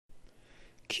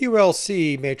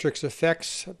QLC matrix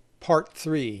effects part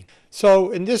 3.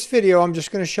 So in this video I'm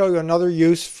just going to show you another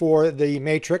use for the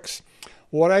matrix.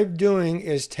 What I'm doing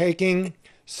is taking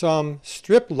some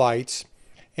strip lights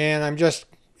and I'm just,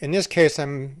 in this case,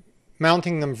 I'm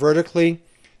mounting them vertically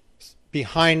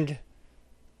behind,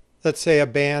 let's say, a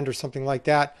band or something like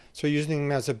that. So using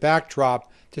them as a backdrop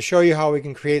to show you how we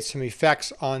can create some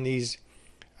effects on these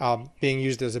being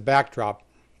used as a backdrop.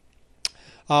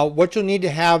 What you'll need to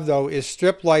have, though, is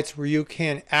strip lights where you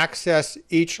can access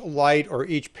each light, or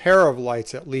each pair of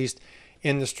lights at least,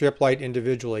 in the strip light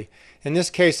individually. In this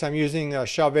case, I'm using a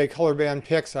Chauvet Color Band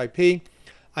PX IP.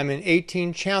 I'm in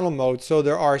 18 channel mode, so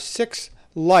there are 6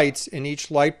 lights in each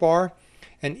light bar,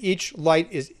 and each light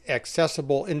is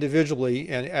accessible individually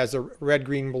and as a red,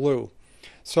 green, blue.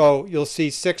 So you'll see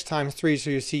 6 times 3, so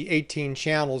you see 18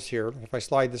 channels here. If I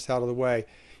slide this out of the way,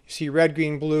 you see red,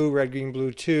 green, blue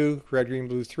 2, red, green,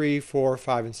 blue 3, 4,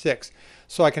 5, and 6.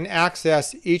 So I can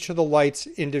access each of the lights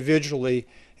individually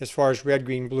as far as red,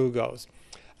 green, blue goes.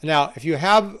 Now, if you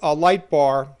have a light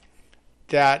bar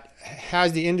that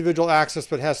has the individual access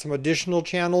but has some additional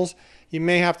channels, you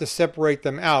may have to separate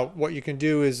them out. What you can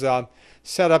do is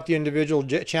set up the individual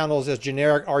channels as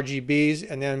generic RGBs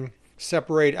and then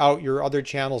separate out your other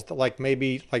channels that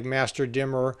maybe like master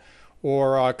dimmer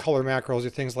or color macros or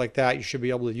things like that. You should be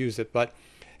able to use it, but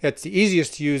it's the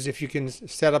easiest to use if you can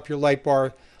set up your light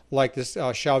bar like this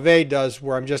Chauvet does,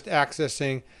 where I'm just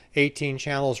accessing 18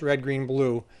 channels, red, green,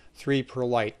 blue, 3 per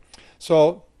light.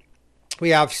 So we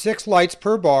have 6 lights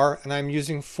per bar and I'm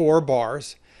using 4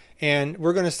 bars, and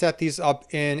we're going to set these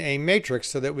up in a matrix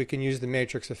so that we can use the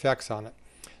matrix effects on it.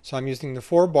 So I'm using the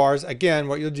 4 bars. Again,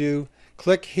 what you'll do,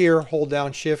 click here, hold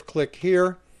down shift, click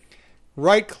here,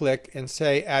 right click and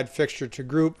say add fixture to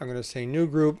group. I'm going to say new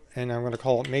group and I'm going to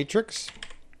call it matrix.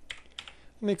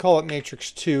 Let me call it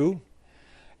matrix 2.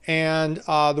 And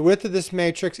the width of this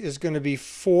matrix is going to be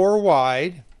 4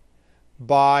 wide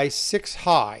by 6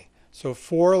 high. So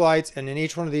 4 lights, and then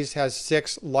each one of these has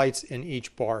 6 lights in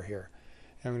each bar here.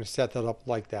 And I'm going to set that up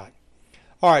like that.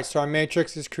 Alright, so our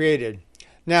matrix is created.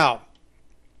 Now,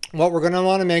 what we're going to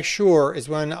want to make sure is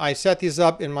when I set these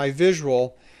up in my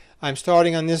visual, I'm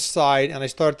starting on this side and I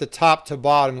start at the top to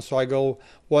bottom. So I go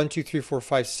 1, 2, 3, 4,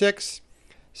 5, 6,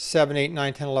 7, 8,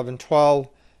 9, 10, 11, 12,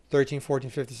 13, 14,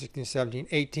 15, 16, 17,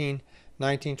 18,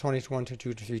 19, 20, 21,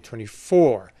 22, 23,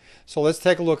 24. So let's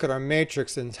take a look at our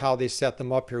matrix and how they set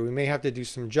them up here. We may have to do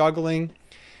some juggling.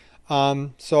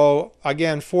 So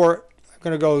again, I'm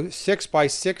going to go 6 by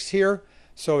 6 here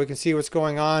so we can see what's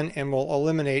going on, and we'll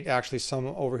eliminate actually some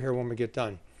over here when we get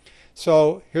done.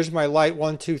 So here's my light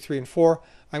 1, 2, 3, and 4.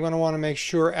 I'm going to want to make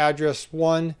sure address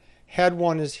 1, head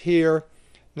 1 is here.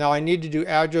 Now I need to do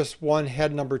address 1,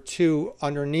 head number 2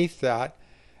 underneath that.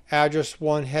 Address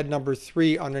 1, head number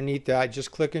 3 underneath that.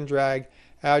 Just click and drag.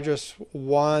 Address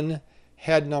 1,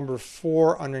 head number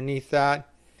 4 underneath that.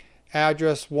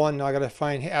 Address 1, now I got to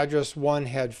find address 1,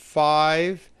 head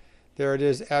 5. There it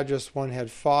is, address 1,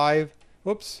 head 5.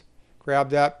 Whoops, grab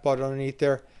that, put it underneath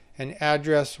there. And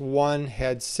address 1,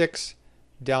 head 6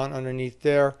 down underneath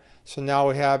there. So now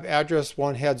we have address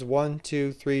 1, heads 1,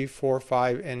 2, 3, 4,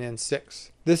 5, and then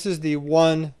 6. This is the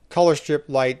one color strip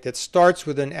light that starts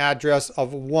with an address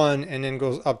of 1 and then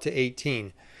goes up to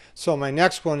 18. So my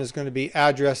next one is going to be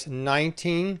address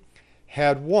 19,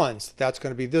 head 1. So that's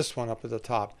going to be this one up at the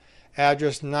top.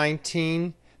 Address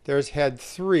 19, there's head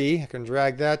 3. I can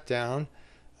drag that down.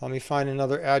 Let me find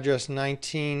another address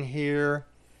 19 here.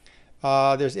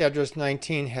 There's address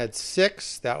 19, head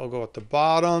 6. That will go at the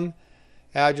bottom.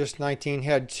 Address 19,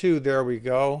 head 2. There we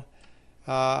go.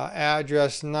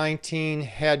 Address 19,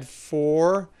 head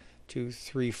 4. 2,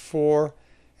 3, 4.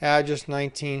 Address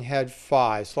 19, head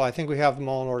 5. So I think we have them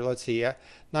all in order. Let's see.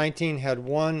 19, head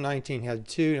 1. 19, head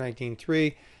 2. 19,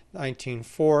 3. 19,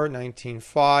 4. 19,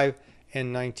 5.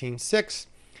 And 19, 6.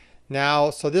 Now,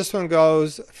 so this one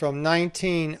goes from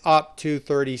 19 up to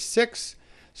 37.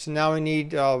 So now we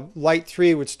need light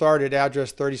 3 would start at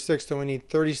address 36. So we need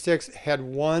 36, head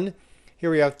 1. Here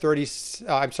we have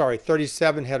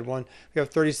 37 head 1. We have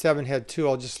 37 head 2.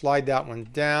 I'll just slide that one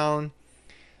down.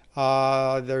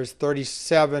 There's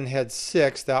 37 head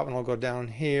 6. That one will go down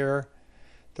here.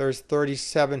 There's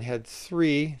 37 head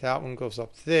 3. That one goes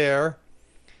up there.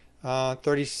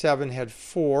 37 head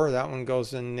 4. That one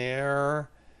goes in there.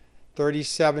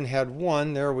 37 head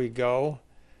 1. There we go.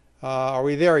 Are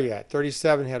we there yet?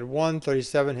 37 head 1.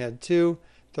 37 head 2.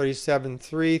 37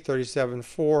 3. 37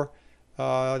 4.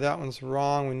 That one's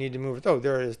wrong. We need to move it. Oh,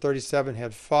 there it is. 37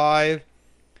 head 5.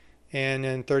 And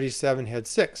then 37 head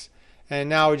 6. And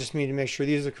now we just need to make sure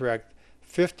these are correct.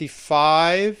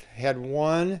 55 head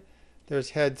 1.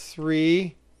 There's head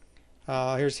 3.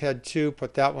 Here's head 2,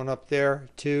 put that one up there,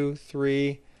 2,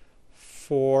 3,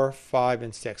 4, 5,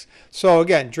 and 6. So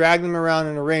again, drag them around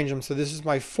and arrange them. So this is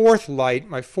my fourth light,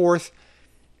 my fourth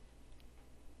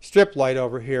strip light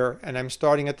over here, and I'm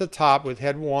starting at the top with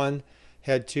head 1,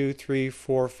 head 2, 3,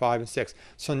 4, 5, and 6.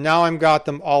 So now I've got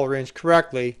them all arranged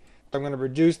correctly. I'm going to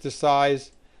reduce the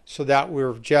size so that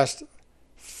we're just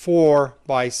 4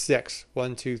 by 6.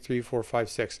 1, 2, 3, 4, 5,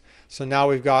 6. So now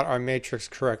we've got our matrix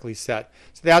correctly set.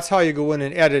 So that's how you go in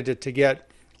and edit it to get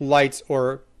lights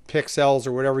or pixels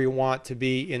or whatever you want to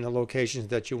be in the locations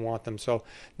that you want them. So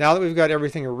now that we've got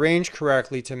everything arranged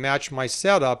correctly to match my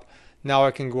setup, now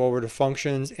I can go over to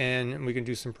functions and we can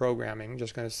do some programming. I'm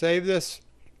just going to save this.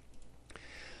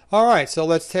 All right, so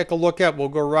let's take a look at, we'll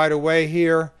go right away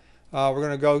here. We're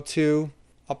going to go to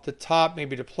up the top,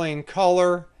 maybe to plain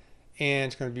color, and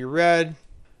it's going to be red.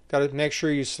 Got to make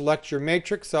sure you select your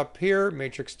matrix up here,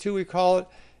 matrix 2 we call it,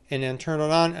 and then turn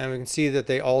it on, and we can see that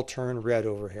they all turn red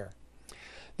over here.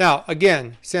 Now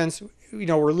again, since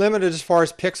we're limited as far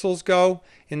as pixels go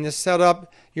in this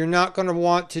setup, you're not going to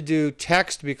want to do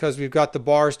text because we've got the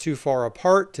bars too far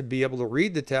apart to be able to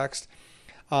read the text.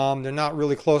 They're not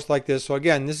really close like this. So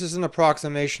again, this is an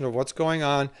approximation of what's going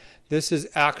on. This is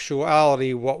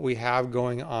actuality what we have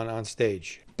going on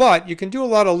stage. But you can do a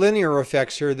lot of linear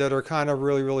effects here that are kind of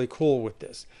really cool with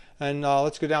this. And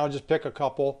let's go down and just pick a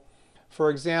couple. For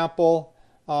example,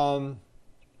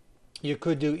 you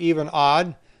could do even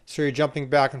odd. So you're jumping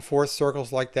back and forth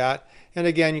circles like that. And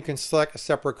again, you can select a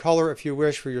separate color if you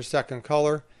wish for your second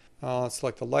color. Let's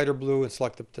select the lighter blue and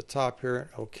select the top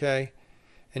here. Okay.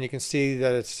 And you can see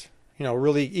that it's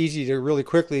really easy to really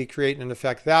quickly create an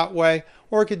effect that way.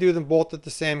 Or you could do them both at the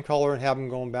same color and have them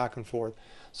going back and forth.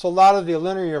 So a lot of the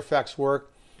linear effects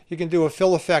work. You can do a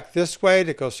fill effect this way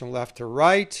that goes from left to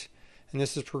right. And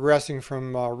this is progressing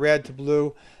from red to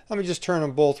blue. Let me just turn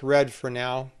them both red for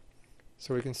now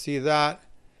so we can see that.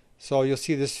 So you'll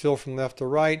see this fill from left to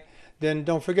right. Then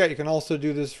don't forget, you can also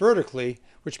do this vertically,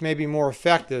 which may be more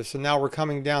effective. So now we're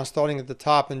coming down, starting at the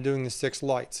top and doing the 6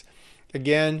 lights.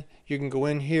 Again, you can go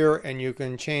in here and you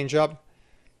can change up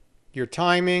your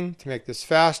timing to make this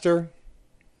faster.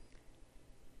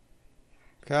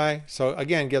 Okay, so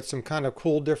again, get some kind of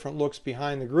cool different looks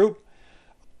behind the group.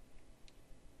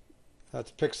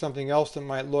 Let's pick something else that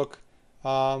might look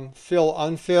fill,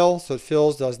 unfill. So it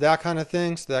fills, does that kind of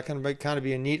thing. So that can kind of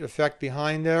be a neat effect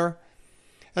behind there.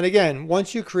 And again,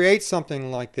 once you create something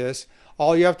like this,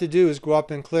 all you have to do is go up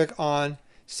and click on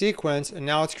sequence, and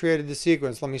now it's created the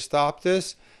sequence. Let me stop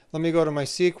this. Let me go to my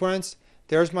sequence.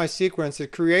 There's my sequence.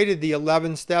 It created the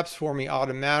 11 steps for me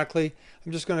automatically.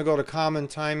 I'm just going to go to common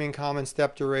timing, common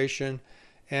step duration,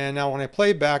 and now when I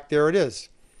play back, there it is.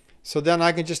 So then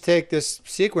I can just take this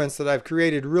sequence that I've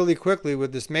created really quickly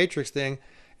with this matrix thing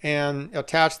and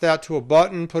attach that to a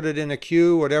button, put it in a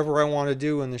queue, whatever I want to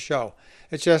do in the show.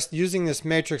 It's just using this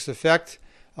matrix effect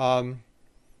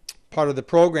part of the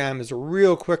program is a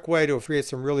real quick way to create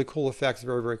some really cool effects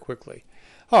very quickly.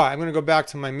 All right, I'm going to go back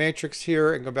to my matrix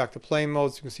here and go back to play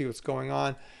mode so you can see what's going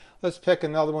on. Let's pick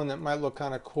another one that might look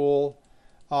kind of cool.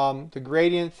 The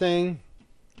gradient thing.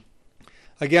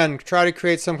 Again, try to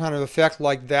create some kind of effect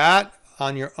like that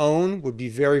on your own would be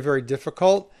very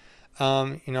difficult.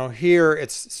 Here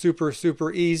it's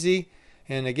super easy.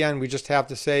 And again, we just have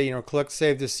to say, click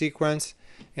save this sequence.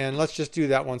 And let's just do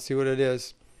that one, see what it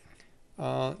is.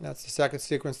 That's the second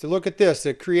sequence. To look at this,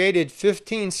 it created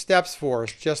 15 steps for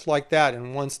us, just like that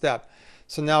in one step.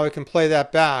 So now we can play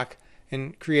that back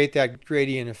and create that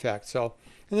gradient effect.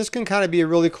 And this can kind of be a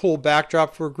really cool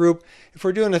backdrop for a group. If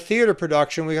we're doing a theater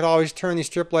production, we could always turn these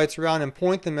strip lights around and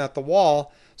point them at the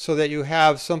wall so that you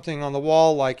have something on the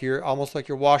wall like almost like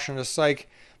you're washing a cyc,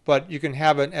 but you can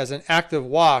have it as an active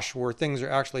wash where things are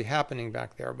actually happening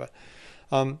back there. But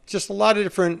just a lot of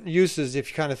different uses if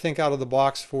you kind of think out of the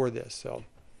box for this. So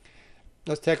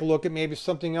let's take a look at maybe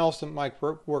something else that might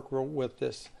work with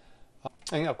this.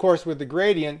 And of course with the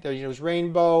gradient, there's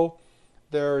rainbow.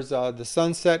 There's the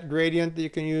sunset gradient that you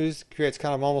can use. Creates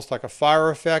kind of almost like a fire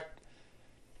effect.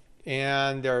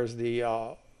 And there's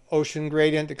the ocean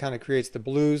gradient that kind of creates the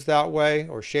blues that way,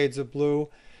 or shades of blue.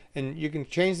 And you can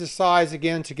change the size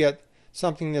again to get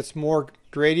something that's more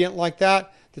gradient like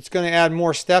that. That's going to add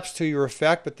more steps to your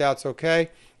effect, but that's okay.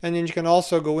 And then you can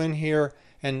also go in here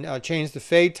and change the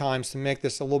fade times to make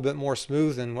this a little bit more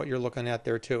smooth than what you're looking at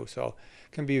there too. So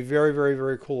it can be a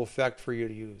very cool effect for you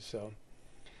to use. So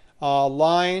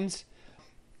lines,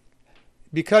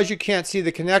 because you can't see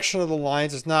the connection of the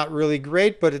lines, it's not really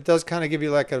great, but it does kind of give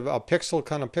you like a pixel,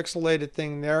 kind of pixelated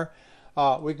thing there.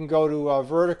 We can go to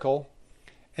vertical,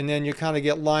 and then you kind of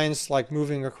get lines like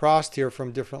moving across here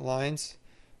from different lines.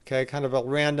 Okay, kind of a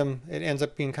random, it ends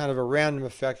up being kind of a random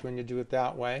effect when you do it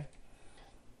that way.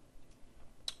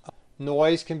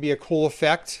 Noise can be a cool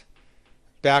effect,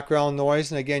 background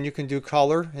noise, and again you can do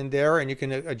color in there and you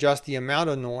can adjust the amount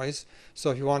of noise. So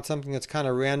if you want something that's kind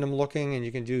of random looking, and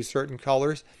you can do certain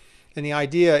colors. And the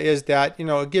idea is that, you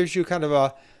know, it gives you kind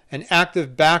of an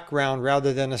active background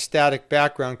rather than a static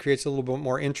background, creates a little bit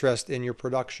more interest in your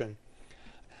production.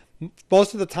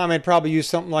 Most of the time I'd probably use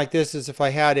something like this as if I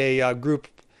had a group,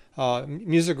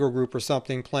 musical group or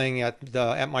something playing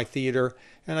at my theater,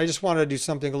 and I just wanted to do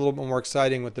something a little bit more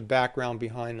exciting with the background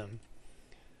behind them.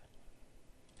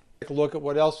 Take a look at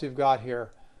what else we've got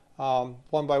here.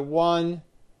 One by one.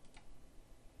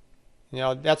 You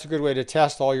know, that's a good way to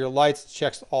test all your lights. It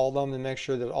checks all of them and make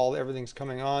sure that everything's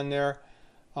coming on there.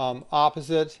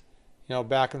 Opposite, you know,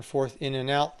 back and forth, in and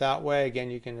out that way.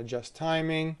 Again, you can adjust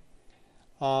timing.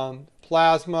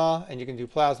 Plasma, and you can do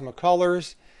plasma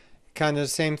colors. Kind of the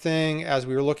same thing as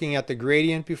we were looking at the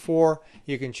gradient before.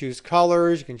 You can choose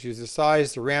colors, you can choose the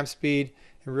size, the ramp speed,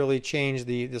 and really change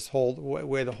this whole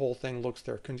way the whole thing looks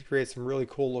there. Can create some really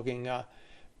cool looking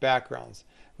backgrounds.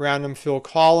 Random fill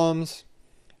columns.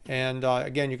 And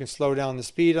again, you can slow down the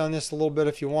speed on this a little bit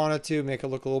if you wanted to, make it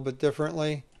look a little bit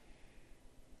differently.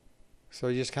 So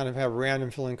you just kind of have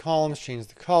random filling columns, change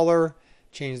the color,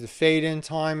 change the fade in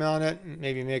time on it,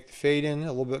 maybe make the fade in a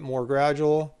little bit more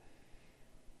gradual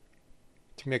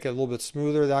to make it a little bit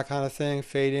smoother, that kind of thing.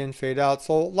 Fade in, fade out.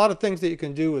 So a lot of things that you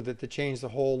can do with it to change the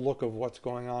whole look of what's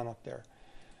going on up there.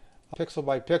 Pixel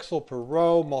by pixel per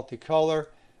row, multicolor,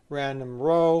 random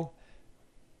row.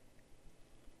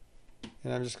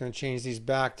 And I'm just going to change these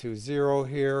back to 0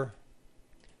 here.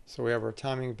 So we have our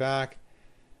timing back.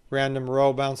 Random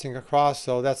row bouncing across.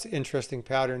 So that's an interesting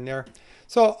pattern there.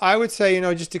 So I would say, you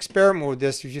know, just experiment with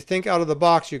this. If you think out of the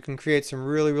box, you can create some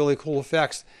really, really cool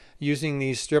effects using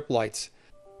these strip lights.